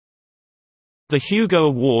The Hugo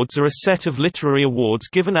Awards are a set of literary awards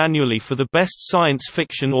given annually for the best science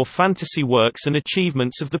fiction or fantasy works and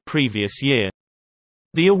achievements of the previous year.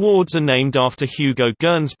 The awards are named after Hugo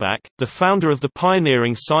Gernsback, the founder of the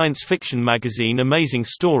pioneering science fiction magazine Amazing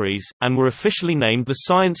Stories, and were officially named the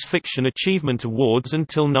Science Fiction Achievement Awards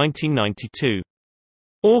until 1992.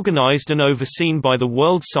 Organized and overseen by the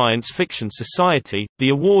World Science Fiction Society, the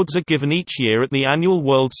awards are given each year at the annual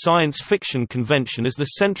World Science Fiction Convention as the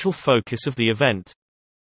central focus of the event.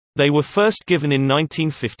 They were first given in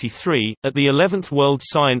 1953, at the 11th World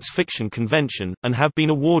Science Fiction Convention, and have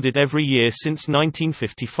been awarded every year since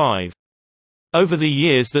 1955. Over the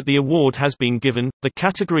years that the award has been given, the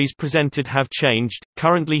categories presented have changed.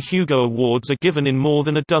 Currently, Hugo Awards are given in more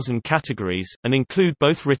than a dozen categories, and include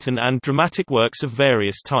both written and dramatic works of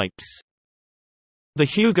various types. The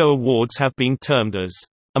Hugo Awards have been termed as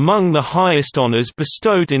among the highest honors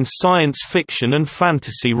bestowed in science fiction and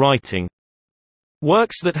fantasy writing.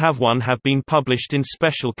 Works that have won have been published in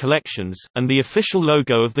special collections, and the official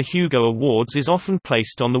logo of the Hugo Awards is often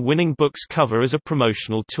placed on the winning book's cover as a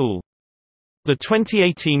promotional tool. The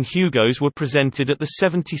 2018 Hugos were presented at the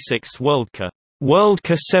 76th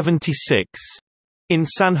Worldcon 76 in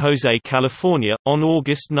San Jose, California, on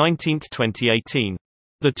August 19, 2018.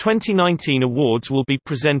 The 2019 awards will be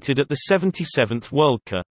presented at the 77th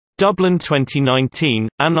Worldcon, Dublin 2019,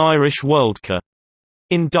 an Irish Worldcon,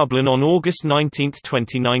 in Dublin on August 19,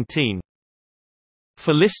 2019.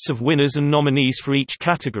 For lists of winners and nominees for each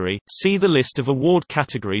category, see the list of award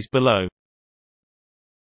categories below.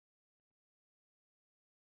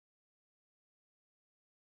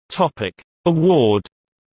 Topic: Award.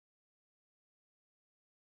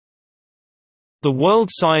 The World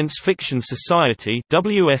Science Fiction Society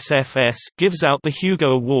 (WSFS) gives out the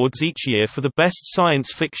Hugo Awards each year for the best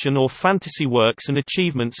science fiction or fantasy works and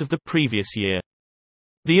achievements of the previous year.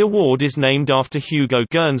 The award is named after Hugo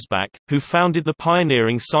Gernsback, who founded the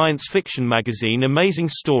pioneering science fiction magazine Amazing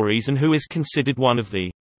Stories and who is considered one of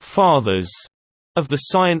the fathers of the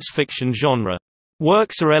science fiction genre.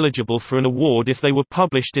 Works are eligible for an award if they were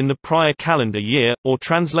published in the prior calendar year, or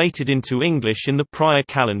translated into English in the prior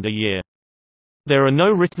calendar year. There are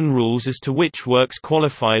no written rules as to which works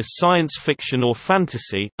qualify as science fiction or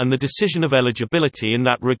fantasy, and the decision of eligibility in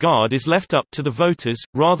that regard is left up to the voters,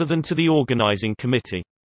 rather than to the organizing committee.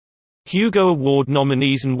 Hugo Award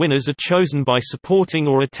nominees and winners are chosen by supporting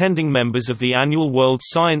or attending members of the annual World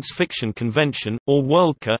Science Fiction Convention, or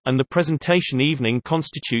Worldcon, and the presentation evening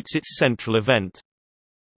constitutes its central event.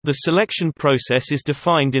 The selection process is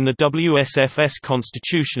defined in the WSFS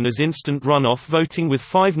constitution as instant runoff voting with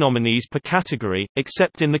 5 nominees per category,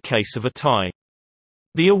 except in the case of a tie.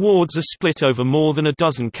 The awards are split over more than a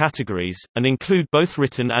dozen categories, and include both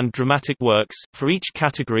written and dramatic works. For each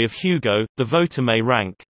category of Hugo, the voter may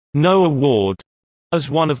rank no award as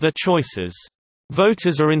one of their choices.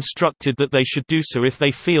 Voters are instructed that they should do so if they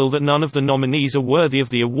feel that none of the nominees are worthy of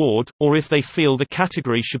the award, or if they feel the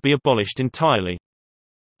category should be abolished entirely.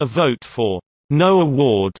 A vote for no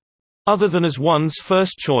award, other than as one's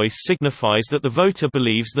first choice, signifies that the voter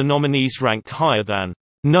believes the nominees ranked higher than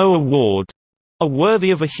no award are worthy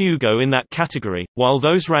of a Hugo in that category, while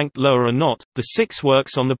those ranked lower are not. The 6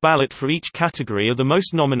 works on the ballot for each category are the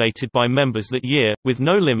most nominated by members that year, with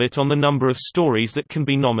no limit on the number of stories that can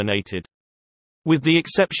be nominated. With the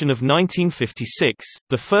exception of 1956,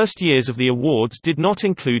 the first years of the awards did not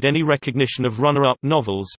include any recognition of runner-up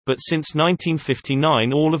novels, but since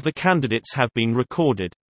 1959 all of the candidates have been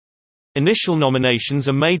recorded. Initial nominations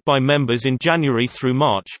are made by members in January through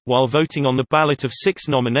March, while voting on the ballot of 6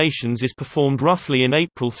 nominations is performed roughly in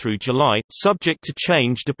April through July, subject to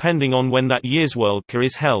change depending on when that year's Worldcon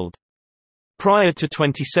is held. Prior to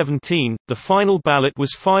 2017, the final ballot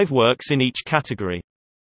was 5 works in each category.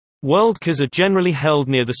 Worldcons are generally held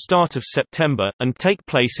near the start of September, and take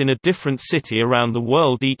place in a different city around the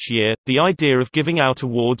world each year. The idea of giving out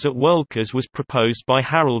awards at Worldcons was proposed by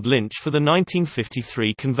Harold Lynch for the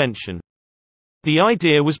 1953 convention. The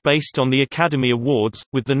idea was based on the Academy Awards,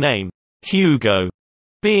 with the name Hugo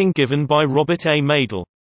being given by Robert A. Madel.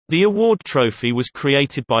 The award trophy was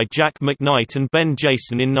created by Jack McKnight and Ben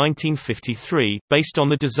Jason in 1953, based on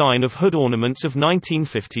the design of hood ornaments of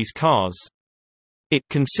 1950s cars. It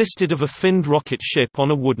consisted of a finned rocket ship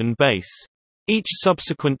on a wooden base. Each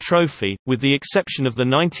subsequent trophy, with the exception of the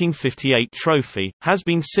 1958 trophy, has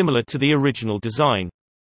been similar to the original design.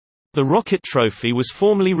 The rocket trophy was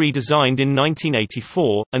formally redesigned in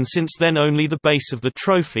 1984, and since then only the base of the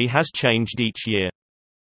trophy has changed each year.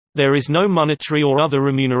 There is no monetary or other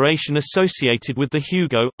remuneration associated with the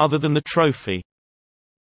Hugo, other than the trophy.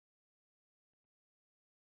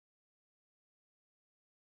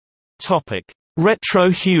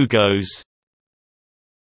 Retro-Hugos.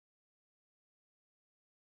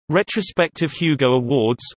 Retrospective Hugo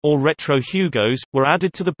Awards, or Retro-Hugos, were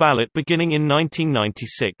added to the ballot beginning in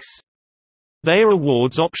 1996. They are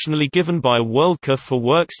awards optionally given by a Worldcon for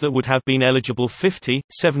works that would have been eligible 50,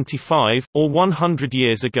 75, or 100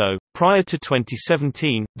 years ago. Prior to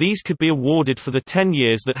 2017, these could be awarded for the 10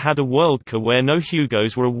 years that had a Worldcon where no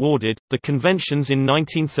Hugos were awarded. The conventions in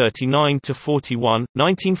 1939 to 41,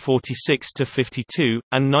 1946 to 52,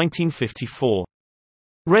 and 1954.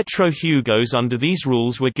 Retro-Hugos under these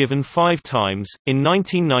rules were given 5 times, in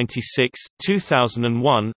 1996,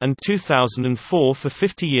 2001, and 2004 for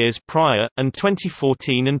 50 years prior, and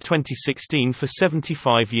 2014 and 2016 for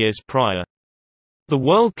 75 years prior. The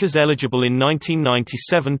Worldcons eligible in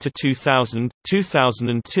 1997 to 2000,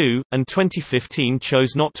 2002, and 2015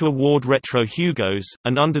 chose not to award Retro-Hugos,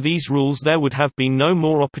 and under these rules there would have been no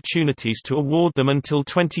more opportunities to award them until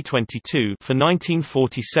 2022. For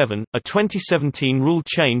 1947, a 2017 rule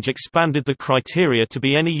change expanded the criteria to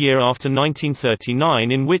be any year after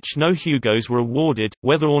 1939 in which no Hugos were awarded,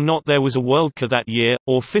 whether or not there was a Worldcon that year,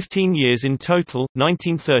 or 15 years in total,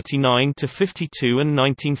 1939 to 52 and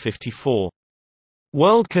 1954.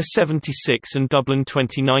 Worldcon 76 and Dublin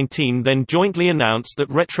 2019 then jointly announced that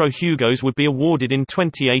Retro-Hugos would be awarded in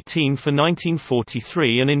 2018 for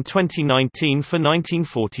 1943 and in 2019 for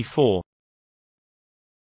 1944.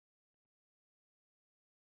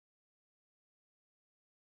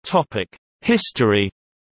 History.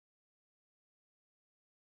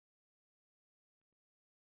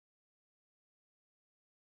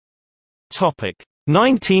 Topic: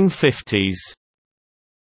 1950s.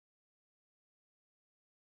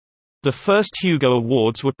 The first Hugo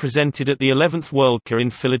Awards were presented at the 11th Worldcon in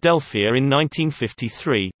Philadelphia in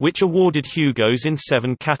 1953, which awarded Hugos in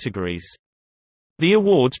 7 categories. The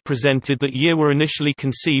awards presented that year were initially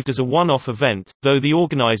conceived as a one-off event, though the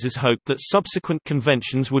organizers hoped that subsequent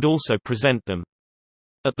conventions would also present them.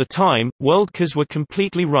 At the time, Worldcons were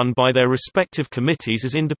completely run by their respective committees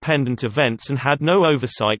as independent events and had no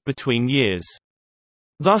oversight between years.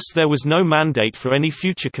 Thus there was no mandate for any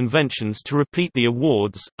future conventions to repeat the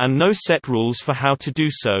awards, and no set rules for how to do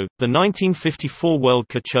so. The 1954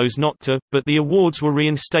 Worldcon chose not to, but the awards were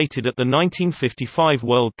reinstated at the 1955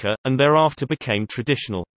 Worldcon, and thereafter became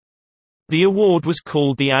traditional. The award was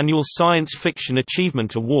called the annual Science Fiction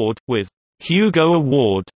Achievement Award, with Hugo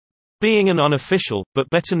Award being an unofficial, but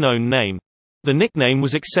better-known name. The nickname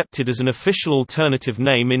was accepted as an official alternative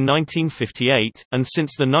name in 1958, and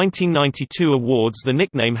since the 1992 awards the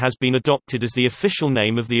nickname has been adopted as the official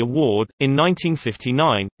name of the award. In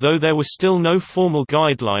 1959, though there were still no formal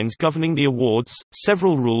guidelines governing the awards,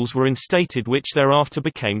 several rules were instated which thereafter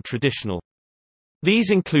became traditional.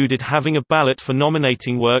 These included having a ballot for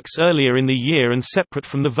nominating works earlier in the year and separate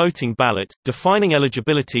from the voting ballot, defining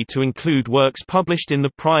eligibility to include works published in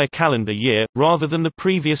the prior calendar year, rather than the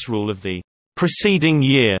previous rule of the preceding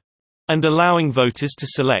year, and allowing voters to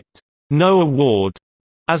select no award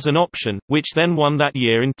as an option, which then won that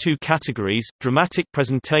year in 2 categories, dramatic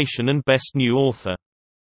presentation and best new author.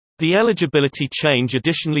 The eligibility change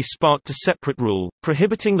additionally sparked a separate rule,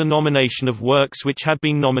 prohibiting the nomination of works which had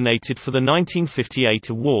been nominated for the 1958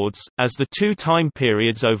 awards, as the 2 time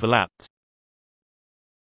periods overlapped.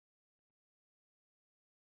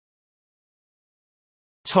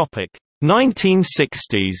 Topic: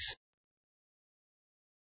 1960s.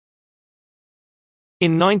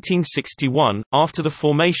 In 1961, after the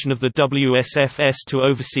formation of the WSFS to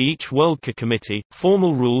oversee each Worldcon committee,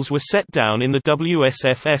 formal rules were set down in the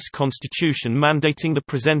WSFS constitution mandating the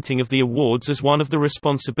presenting of the awards as one of the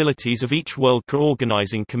responsibilities of each Worldcon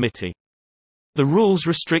organizing committee. The rules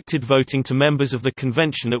restricted voting to members of the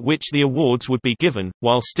convention at which the awards would be given,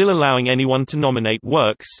 while still allowing anyone to nominate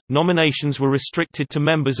works. Nominations were restricted to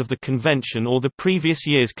members of the convention or the previous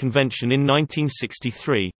year's convention in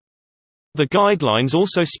 1963. The guidelines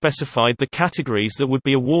also specified the categories that would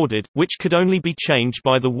be awarded, which could only be changed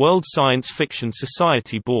by the World Science Fiction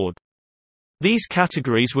Society Board. These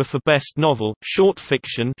categories were for Best Novel, Short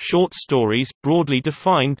Fiction, Short Stories, broadly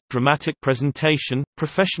defined, Dramatic Presentation,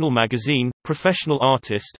 Professional Magazine, Professional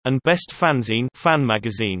Artist, and Best Fanzine, Fan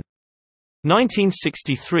Magazine.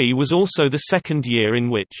 1963 was also the second year in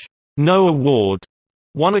which no award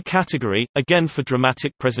won a category, again for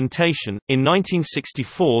dramatic presentation. In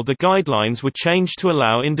 1964 the guidelines were changed to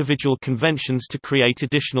allow individual conventions to create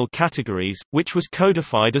additional categories, which was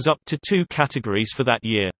codified as up to 2 categories for that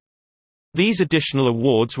year. These additional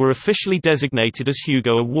awards were officially designated as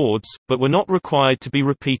Hugo Awards, but were not required to be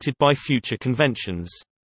repeated by future conventions.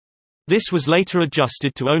 This was later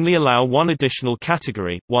adjusted to only allow one additional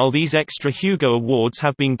category. While these extra Hugo Awards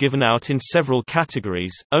have been given out in several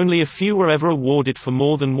categories, only a few were ever awarded for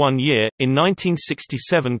more than 1 year. In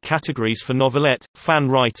 1967, categories for novelette, fan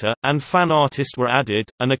writer, and fan artist were added,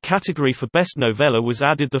 and a category for best novella was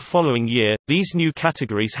added the following year. These new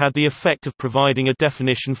categories had the effect of providing a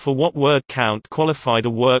definition for what word count qualified a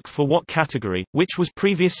work for what category, which was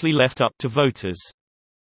previously left up to voters.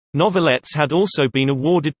 Novelettes had also been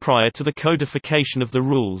awarded prior to the codification of the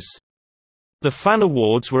rules. The Fan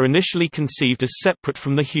Awards were initially conceived as separate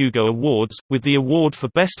from the Hugo Awards, with the award for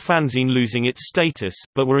Best Fanzine losing its status,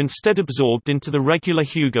 but were instead absorbed into the regular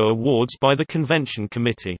Hugo Awards by the convention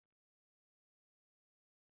committee.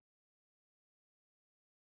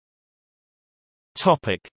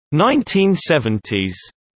 Topic: 1970s.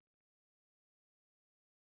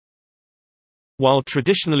 While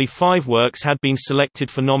traditionally 5 works had been selected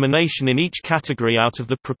for nomination in each category out of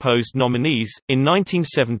the proposed nominees, in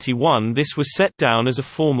 1971 this was set down as a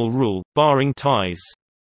formal rule, barring ties.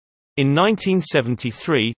 In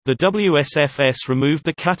 1973, the WSFS removed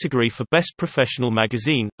the category for Best Professional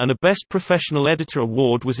Magazine, and a Best Professional Editor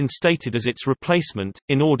award was instated as its replacement,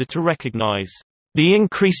 in order to recognize the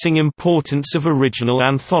increasing importance of original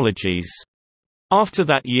anthologies. After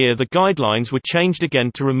that year, the guidelines were changed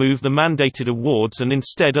again to remove the mandated awards and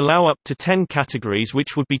instead allow up to 10 categories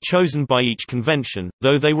which would be chosen by each convention,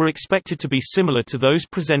 though they were expected to be similar to those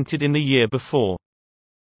presented in the year before.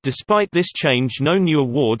 Despite this change, no new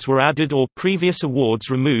awards were added or previous awards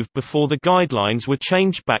removed before the guidelines were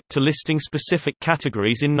changed back to listing specific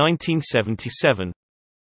categories in 1977.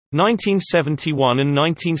 1971 and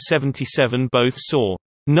 1977 both saw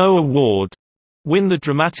no award win the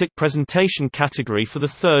dramatic presentation category for the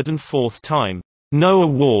third and fourth time. No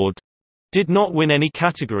award did not win any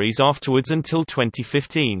categories afterwards until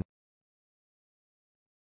 2015.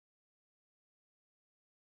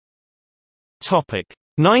 Topic: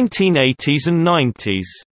 1980s and 90s.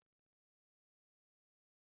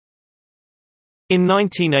 In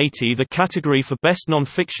 1980, the category for Best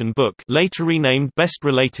Non-Fiction Book, later renamed Best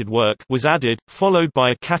Related Work, was added, followed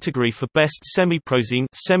by a category for Best Semi-Prozine,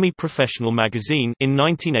 Semi-Professional Magazine in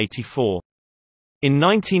 1984. In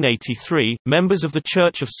 1983, members of the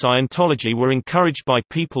Church of Scientology were encouraged by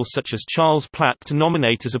people such as Charles Platt to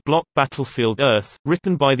nominate as a block Battlefield Earth,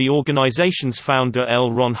 written by the organization's founder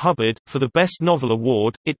L. Ron Hubbard, for the Best Novel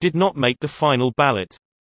Award. It did not make the final ballot.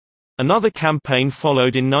 Another campaign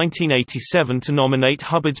followed in 1987 to nominate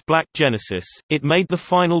Hubbard's Black Genesis. It made the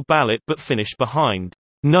final ballot but finished behind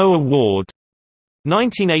no award.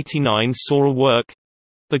 1989 saw a work,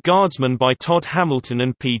 The Guardsman by Todd Hamilton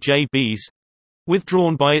and P.J. Bees,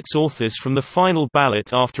 withdrawn by its authors from the final ballot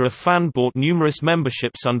after a fan bought numerous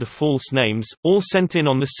memberships under false names, all sent in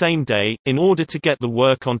on the same day, in order to get the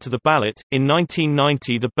work onto the ballot. In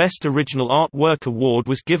 1990, the Best Original Artwork Award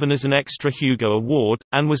was given as an extra Hugo Award,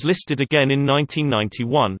 and was listed again in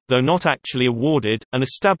 1991, though not actually awarded, and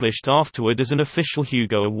established afterward as an official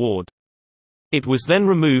Hugo Award. It was then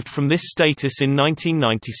removed from this status in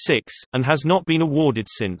 1996, and has not been awarded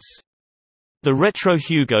since. The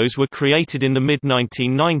Retro-Hugos were created in the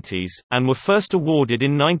mid-1990s, and were first awarded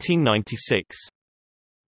in 1996.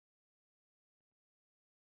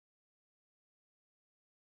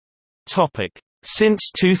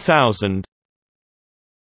 Since 2000.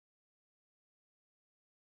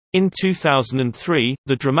 In 2003,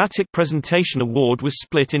 the Dramatic Presentation Award was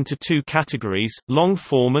split into 2 categories, long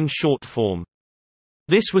form and short form.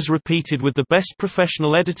 This was repeated with the Best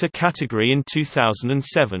Professional Editor category in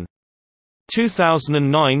 2007.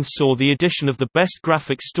 2009 saw the addition of the Best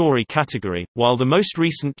Graphic Story category, while the most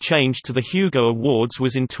recent change to the Hugo Awards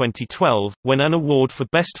was in 2012, when an award for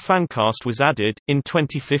Best Fancast was added. In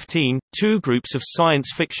 2015, 2 groups of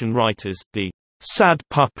science fiction writers, the Sad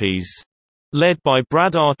Puppies, led by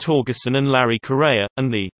Brad R. Torgerson and Larry Correia,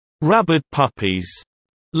 and the Rabid Puppies,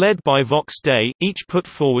 led by Vox Day, each put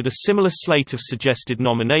forward a similar slate of suggested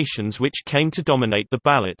nominations which came to dominate the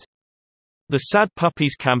ballot. The Sad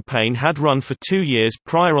Puppies campaign had run for 2 years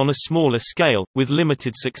prior on a smaller scale, with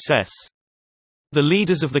limited success. The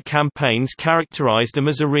leaders of the campaigns characterized them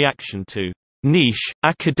as a reaction to niche,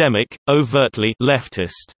 academic, overtly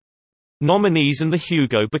leftist nominees and the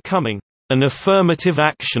Hugo becoming an affirmative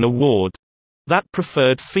action award that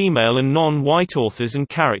preferred female and non-white authors and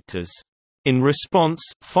characters. In response,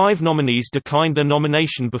 5 nominees declined their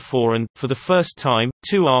nomination before and, for the first time,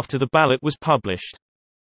 2 after the ballot was published.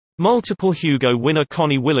 Multiple Hugo winner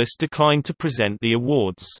Connie Willis declined to present the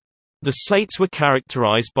awards. The slates were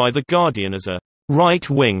characterized by The Guardian as a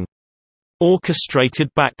right-wing, orchestrated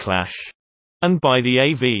backlash, and by the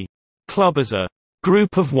AV Club as a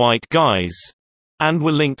group of white guys, and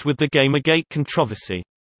were linked with the Gamergate controversy.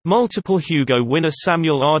 Multiple Hugo winner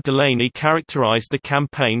Samuel R. Delany characterized the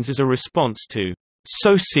campaigns as a response to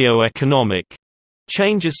socio-economic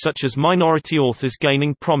changes such as minority authors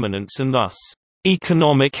gaining prominence and thus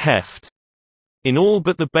economic heft in all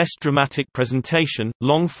but the Best Dramatic Presentation,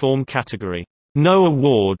 long-form category. No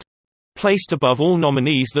award placed above all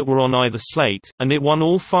nominees that were on either slate, and it won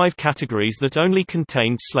all 5 categories that only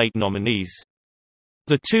contained slate nominees.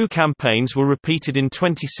 The 2 campaigns were repeated in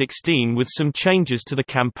 2016 with some changes to the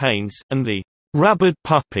campaigns, and the Rabid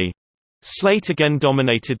Puppy slate again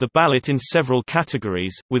dominated the ballot in several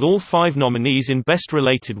categories, with all 5 nominees in Best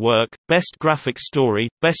Related Work, Best Graphic Story,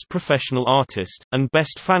 Best Professional Artist, and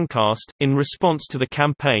Best Fancast. In response to the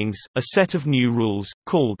campaigns, a set of new rules,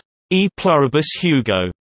 called E Pluribus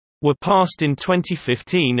Hugo, were passed in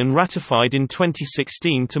 2015 and ratified in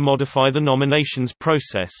 2016 to modify the nominations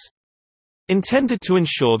process. Intended to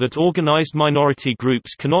ensure that organized minority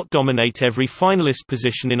groups cannot dominate every finalist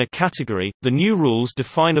position in a category, the new rules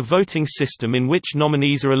define a voting system in which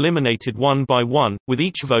nominees are eliminated one by one, with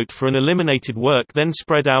each vote for an eliminated work then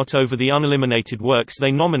spread out over the uneliminated works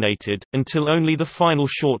they nominated, until only the final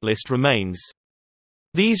shortlist remains.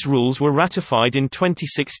 These rules were ratified in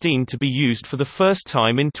 2016 to be used for the first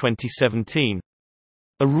time in 2017.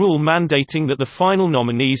 A rule mandating that the final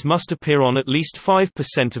nominees must appear on at least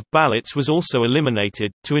 5% of ballots was also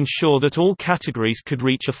eliminated, to ensure that all categories could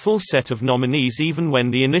reach a full set of nominees even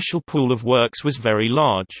when the initial pool of works was very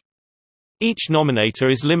large. Each nominator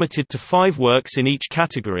is limited to 5 works in each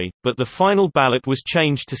category, but the final ballot was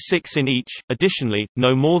changed to 6 in each. Additionally,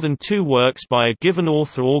 no more than 2 works by a given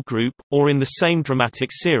author or group, or in the same dramatic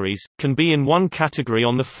series, can be in one category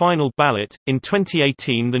on the final ballot. In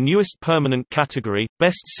 2018, the newest permanent category,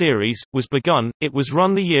 Best Series, was begun. It was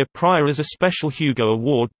run the year prior as a special Hugo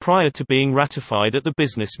Award prior to being ratified at the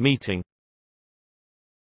business meeting.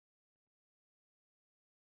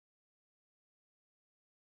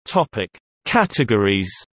 Topic: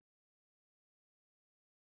 Categories.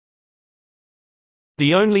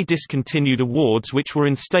 The only discontinued awards which were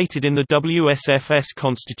instated in the WSFS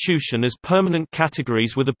Constitution as permanent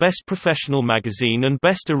categories were the Best Professional Magazine and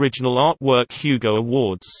Best Original Artwork Hugo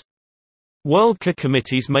Awards. Worldcon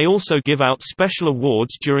committees may also give out special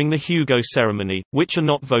awards during the Hugo ceremony, which are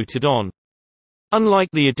not voted on. Unlike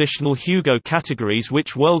the additional Hugo categories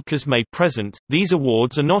which Worldcons may present, these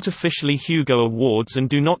awards are not officially Hugo Awards and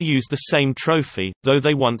do not use the same trophy, though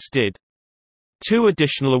they once did. 2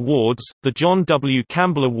 additional awards, the John W.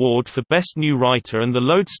 Campbell Award for Best New Writer and the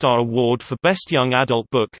Lodestar Award for Best Young Adult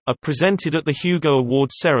Book, are presented at the Hugo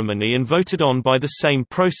Award ceremony and voted on by the same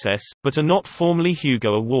process, but are not formally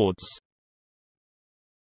Hugo Awards.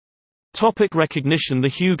 Topic: recognition. The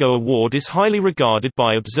Hugo Award is highly regarded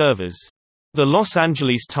by observers. The Los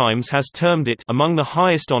Angeles Times has termed it among the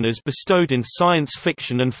highest honors bestowed in science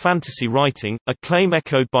fiction and fantasy writing, a claim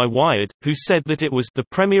echoed by Wired, who said that it was the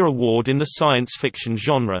premier award in the science fiction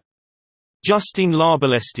genre. Justine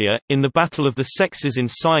Larbelestier, in The Battle of the Sexes in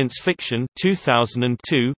Science Fiction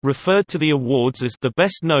 2002, referred to the awards as the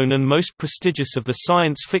best known and most prestigious of the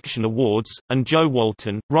science fiction awards, and Joe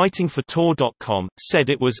Walton, writing for Tor.com, said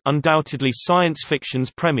it was undoubtedly science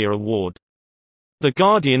fiction's premier award. The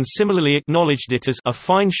Guardian similarly acknowledged it as a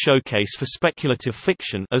fine showcase for speculative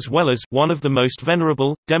fiction as well as one of the most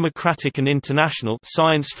venerable, democratic and international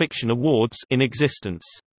science fiction awards in existence.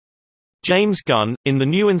 James Gunn, in the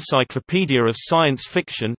New Encyclopedia of Science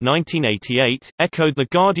Fiction 1988, echoed the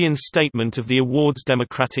Guardian's statement of the award's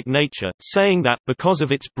democratic nature, saying that, because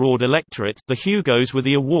of its broad electorate, the Hugos were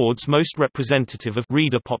the award's most representative of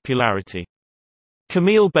reader popularity.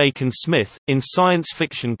 Camille Bacon-Smith, in Science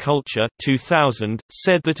Fiction Culture 2000,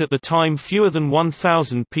 said that at the time fewer than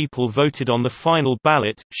 1,000 people voted on the final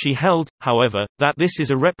ballot. She held, however, that this is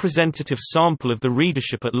a representative sample of the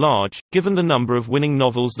readership at large, given the number of winning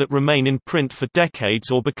novels that remain in print for decades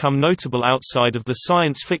or become notable outside of the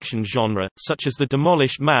science fiction genre, such as The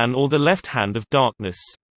Demolished Man or The Left Hand of Darkness.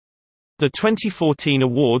 The 2014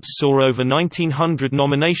 awards saw over 1,900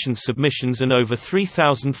 nomination submissions and over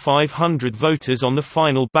 3,500 voters on the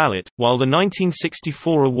final ballot, while the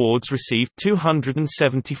 1964 awards received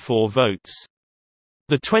 274 votes.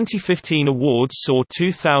 The 2015 awards saw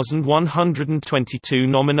 2,122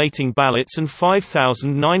 nominating ballots and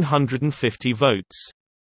 5,950 votes.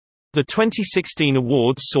 The 2016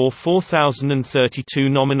 awards saw 4,032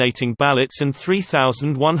 nominating ballots and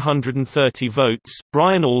 3,130 votes.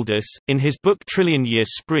 Brian Aldiss, in his book Trillion Year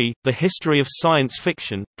Spree: The History of Science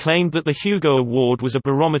Fiction, claimed that the Hugo Award was a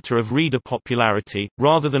barometer of reader popularity,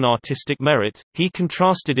 rather than artistic merit. He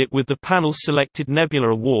contrasted it with the panel-selected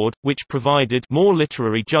Nebula Award, which provided more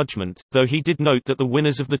literary judgment, though he did note that the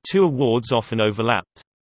winners of the two awards often overlapped.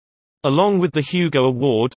 Along with the Hugo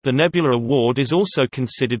Award, the Nebula Award is also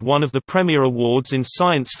considered one of the premier awards in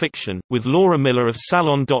science fiction, with Laura Miller of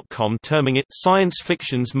Salon.com terming it science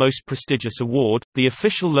fiction's most prestigious award. The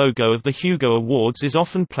official logo of the Hugo Awards is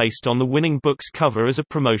often placed on the winning book's cover as a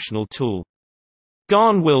promotional tool.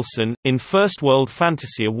 Garn Wilson, in First World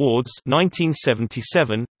Fantasy Awards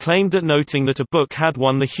 1977, claimed that noting that a book had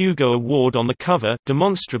won the Hugo Award on the cover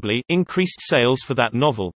demonstrably increased sales for that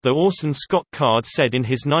novel, though Orson Scott Card said in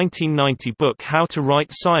his 1990 book How to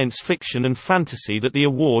Write Science Fiction and Fantasy that the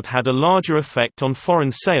award had a larger effect on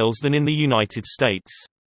foreign sales than in the United States.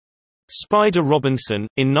 Spider Robinson,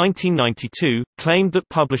 in 1992, claimed that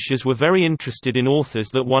publishers were very interested in authors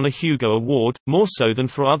that won a Hugo Award, more so than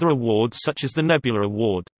for other awards such as the Nebula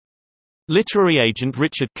Award. Literary agent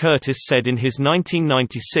Richard Curtis said in his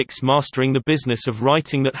 1996 Mastering the Business of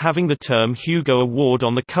Writing that having the term Hugo Award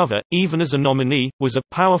on the cover, even as a nominee, was a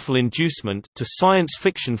powerful inducement to science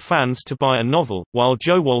fiction fans to buy a novel, while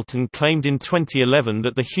Joe Walton claimed in 2011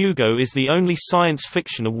 that the Hugo is the only science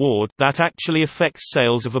fiction award that actually affects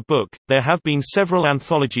sales of a book. There have been several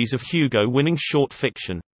anthologies of Hugo winning short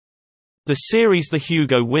fiction. The series The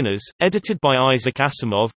Hugo Winners, edited by Isaac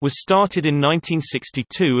Asimov, was started in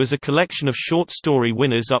 1962 as a collection of short story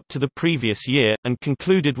winners up to the previous year, and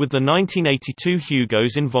concluded with the 1982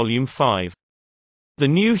 Hugos in Volume 5. The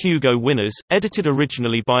new Hugo Winners, edited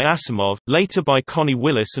originally by Asimov, later by Connie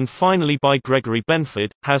Willis and finally by Gregory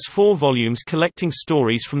Benford, has 4 volumes collecting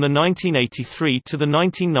stories from the 1983 to the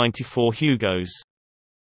 1994 Hugos.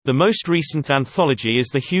 The most recent anthology is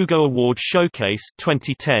the Hugo Award Showcase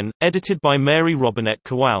 2010, edited by Mary Robinette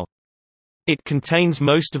Kowal. It contains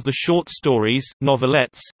most of the short stories,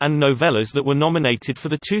 novelettes, and novellas that were nominated for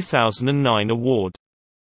the 2009 award.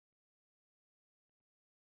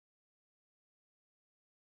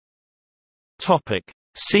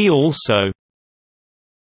 See also: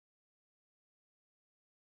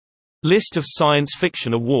 List of science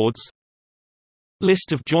fiction awards,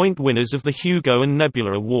 List of joint winners of the Hugo and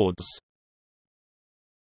Nebula Awards.